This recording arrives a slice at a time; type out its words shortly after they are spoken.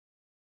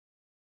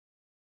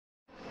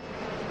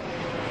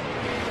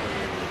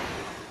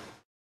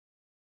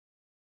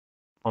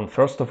On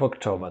 1st of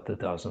October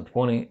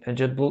 2020, a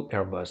JetBlue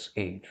Airbus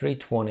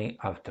A320,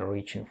 after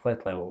reaching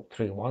flight level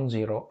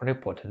 310,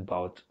 reported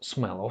about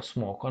smell of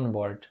smoke on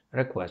board,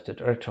 requested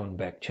return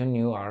back to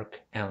Newark,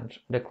 and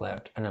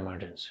declared an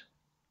emergency.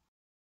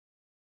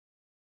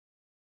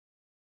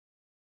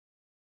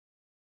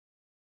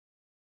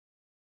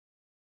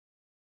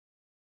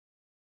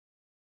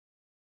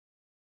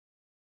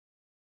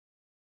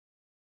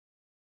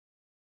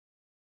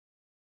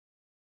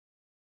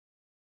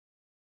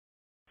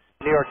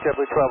 New York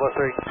JetBlue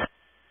 1203.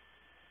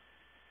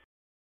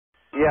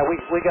 Yeah,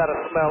 we got a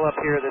smell up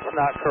here that's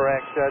not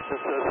correct. It's a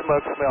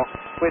smoke smell.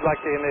 We'd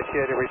like to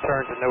initiate a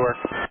return to Newark.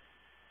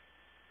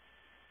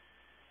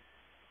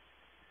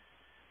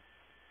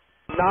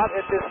 Not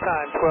at this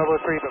time,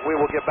 1203, but we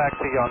will get back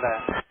to you on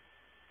that.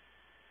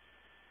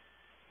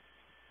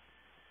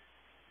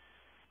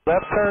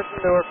 Left turn to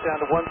Newark down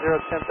to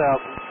 1010,000,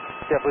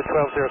 JetBlue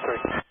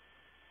 1203.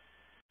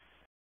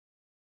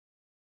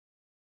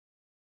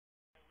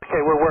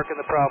 Okay, we're working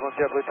the problem,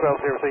 JetBlue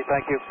 1203,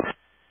 thank you.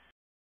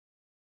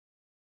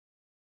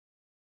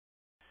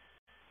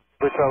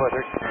 JetBlue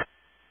 1203.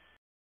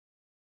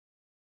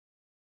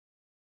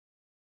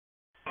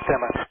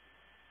 Stand by.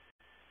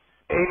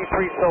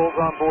 83 souls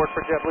on board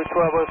for JetBlue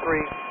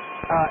 1203.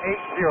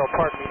 80,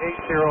 pardon me,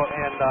 80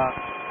 and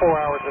 4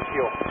 hours of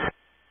fuel.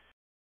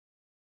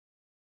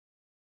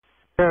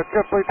 Yeah,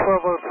 JetBlue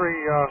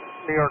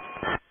 1203, New York.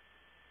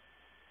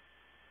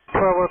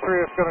 1203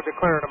 is going to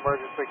declare an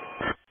emergency.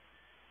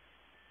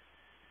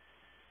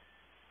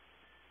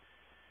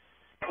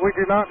 We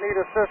do not need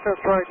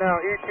assistance right now.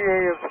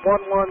 ETA is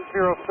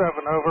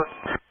 1107, over.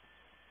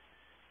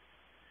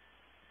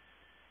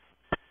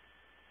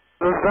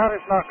 That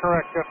is not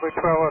correct, JetBlue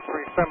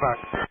 1203. Stand by.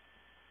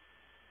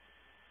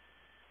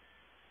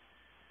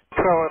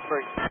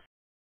 1203.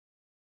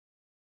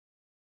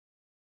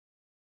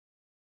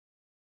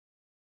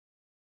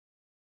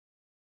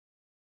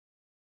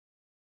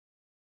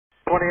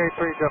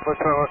 28-3, JetBlue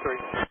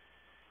 1203.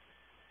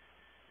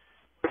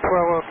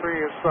 1203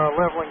 is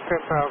leveling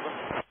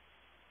 10,000.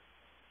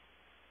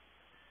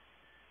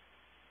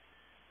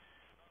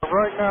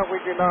 Right now we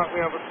do not.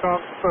 We have a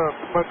strong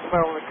smoke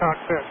smell in the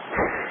cockpit.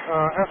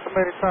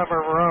 Estimated time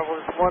of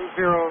arrival is 1000,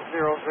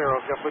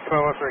 JetBlue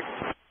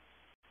 1203.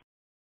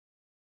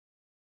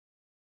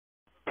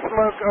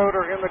 Smoke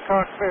odor in the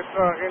cockpit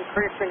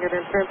increasing in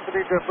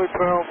intensity, JetBlue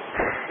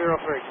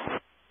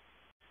 1203.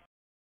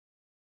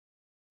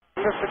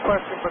 Missed the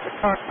question, but the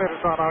cockpit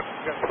is on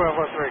oxygen,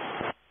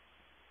 1203.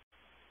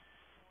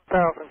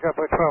 1000,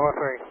 JetBlue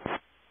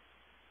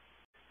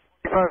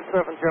 1203.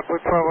 57, JetBlue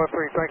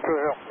 1203, thanks for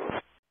the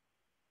help.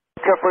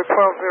 JetBlue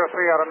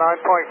 1203 out of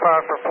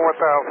 9.5 for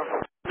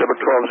 4,000. JetBlue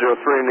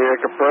 1203, New York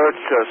approach.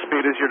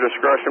 Speed is your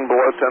discretion,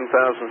 below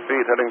 10,000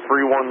 feet, heading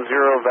 310,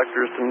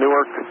 vectors to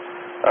Newark.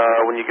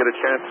 When you get a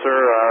chance, sir,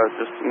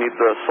 just need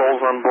the souls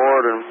on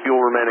board and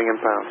fuel remaining in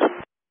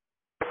pounds.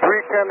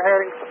 310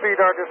 heading, speed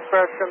our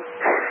discretion,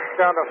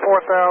 down to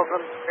 4,080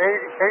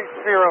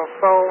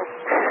 souls,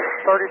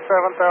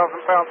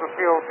 37,000 pounds of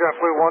fuel,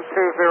 JetBlue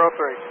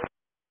 1203.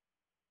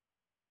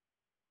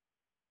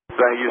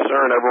 Thank you, sir,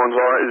 and everyone's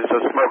all right. Is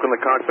the smoke in the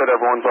cockpit?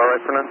 Everyone's all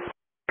right for now?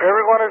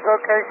 Everyone is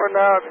okay for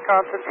now. It's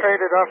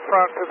concentrated up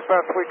front as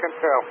best we can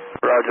tell.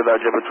 Roger that,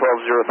 JetBlue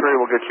 1203.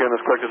 We'll get you in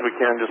as quick as we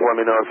can. Just let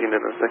me know if you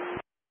need anything.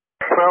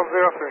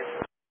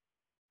 1203.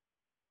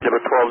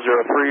 JetBlue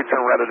 1203,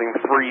 turn right heading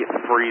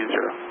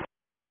 330.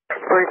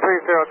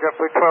 330,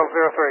 JetBlue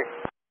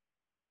 1203.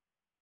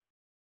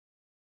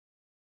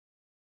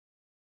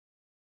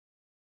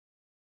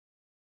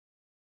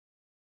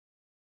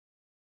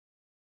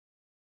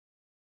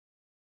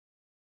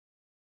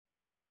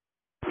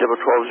 JetBlue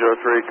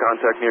 1203,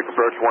 contact New York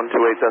approach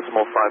 128.55.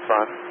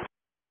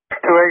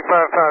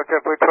 2855,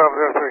 JetBlue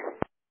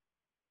 1203.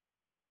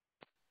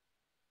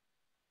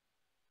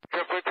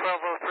 JetBlue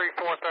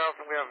 1203,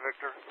 4,000, we have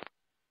Victor.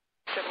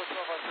 JetBlue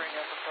 1203, New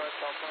York approach,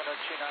 altimeter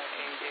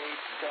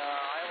 2988,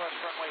 ILS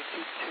runway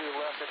 22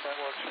 left if that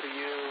works for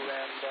you,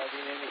 and do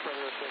you need any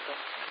further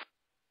assistance?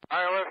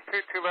 ILS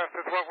 22 left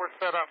is what we're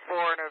set up for,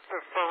 and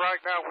for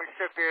right now we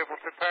should be able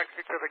to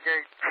taxi to the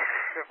gate.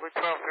 JetBlue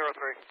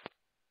 1203.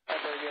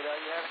 Very good.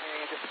 You have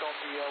any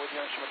difficulty with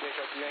your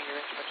instrumentation, viewing your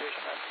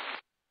instrumentation, man?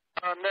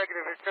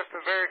 Negative. It's just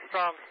a very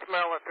strong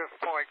smell at this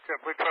point,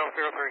 JetBlue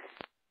 1203. Very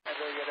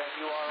good. And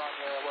you are wearing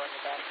your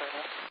mask right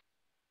now?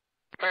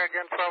 Say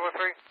again,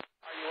 1203?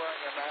 Are you wearing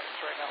your mask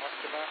right now on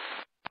the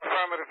mask?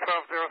 Affirmative,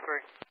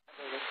 1203.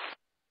 Very good.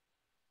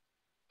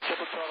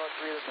 JetBlue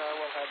 1203, the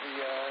tower will have the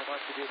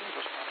emergency vehicle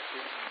responding to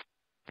you.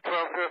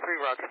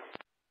 1203, roger.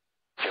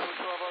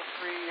 JetBlue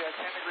 1203,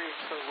 10 degrees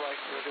to the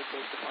right for a good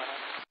base to find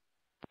out.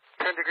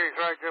 10 degrees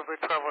right, JetBlue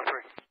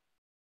 1203.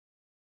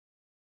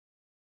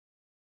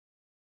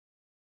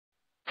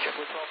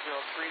 JetBlue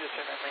 1203,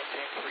 descend and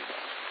maintain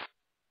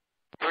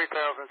 3,000.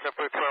 3,000,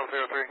 JetBlue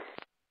 1203.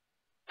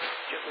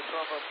 JetBlue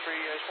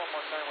 1203, just one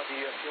more time with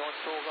the fuel and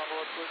souls on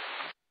board, please.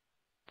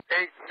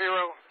 80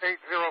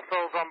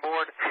 souls on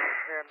board,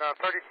 and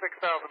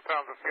 36,000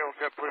 pounds of fuel,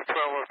 JetBlue 1203.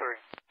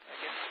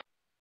 Thank you.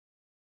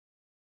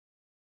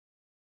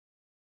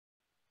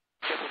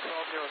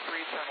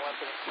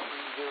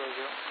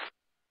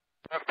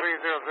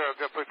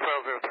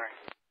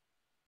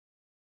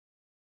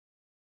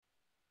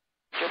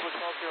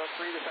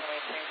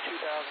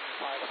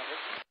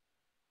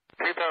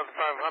 2,500.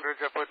 2,500,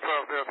 JetBlue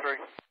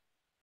 1203.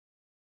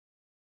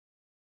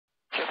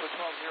 JetBlue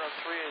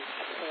 1203 is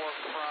 4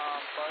 from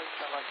Buzz,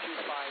 runway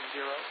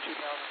 250,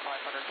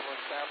 2,500 to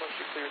establish.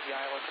 You cleared the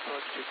ILS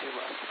approach 22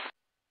 left.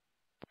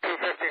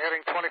 250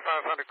 heading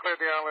 2,500, cleared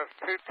the ILS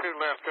 22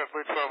 left,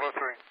 JetBlue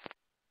 1203.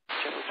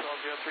 JetBlue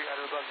 1203, at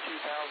or above 2,000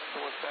 to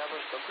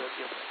establish, so good,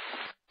 yes.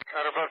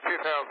 At or above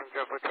 2,000,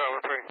 JetBlue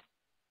 1203.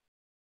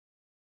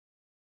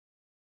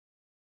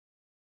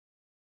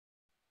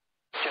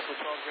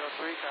 JetBlue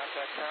 1203,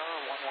 contact tower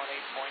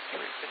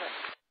 118.3. Good night.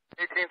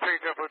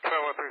 18-3, JetBlue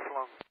 1203, so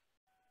long.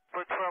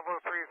 Blue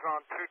 1203 is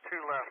on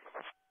 22 left.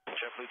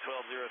 JetBlue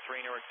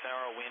 1203, Newark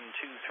Tower, wind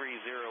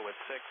 230 at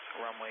 6,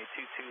 runway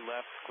 22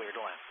 left, clear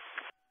to land.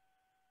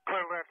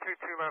 Clear land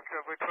 22 left,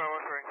 JetBlue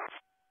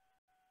 1203.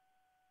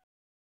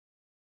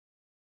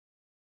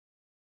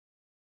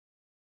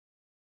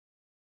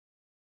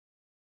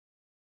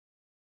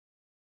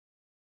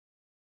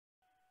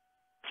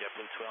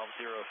 JetBlue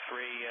 1203,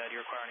 do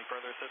you require any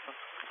further assistance?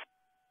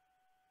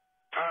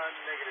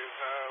 Negative.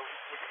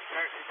 We can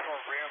taxi to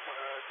our ramp.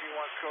 Do you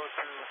want to go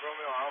to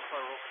Romeo Alpha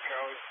or Romeo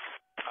Charlie?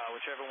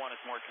 Whichever one is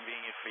more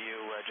convenient for you,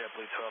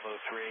 JetBlue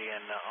 1203,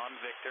 and on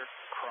Victor,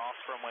 cross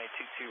runway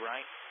 22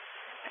 right,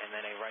 and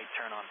then a right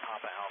turn on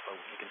Papa Alpha.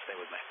 You can stay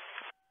with me.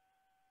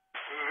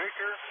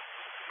 Victor,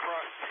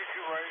 cross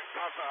 22 right,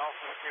 Papa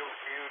Alpha, stay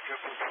with you,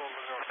 JetBlue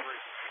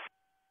 1203.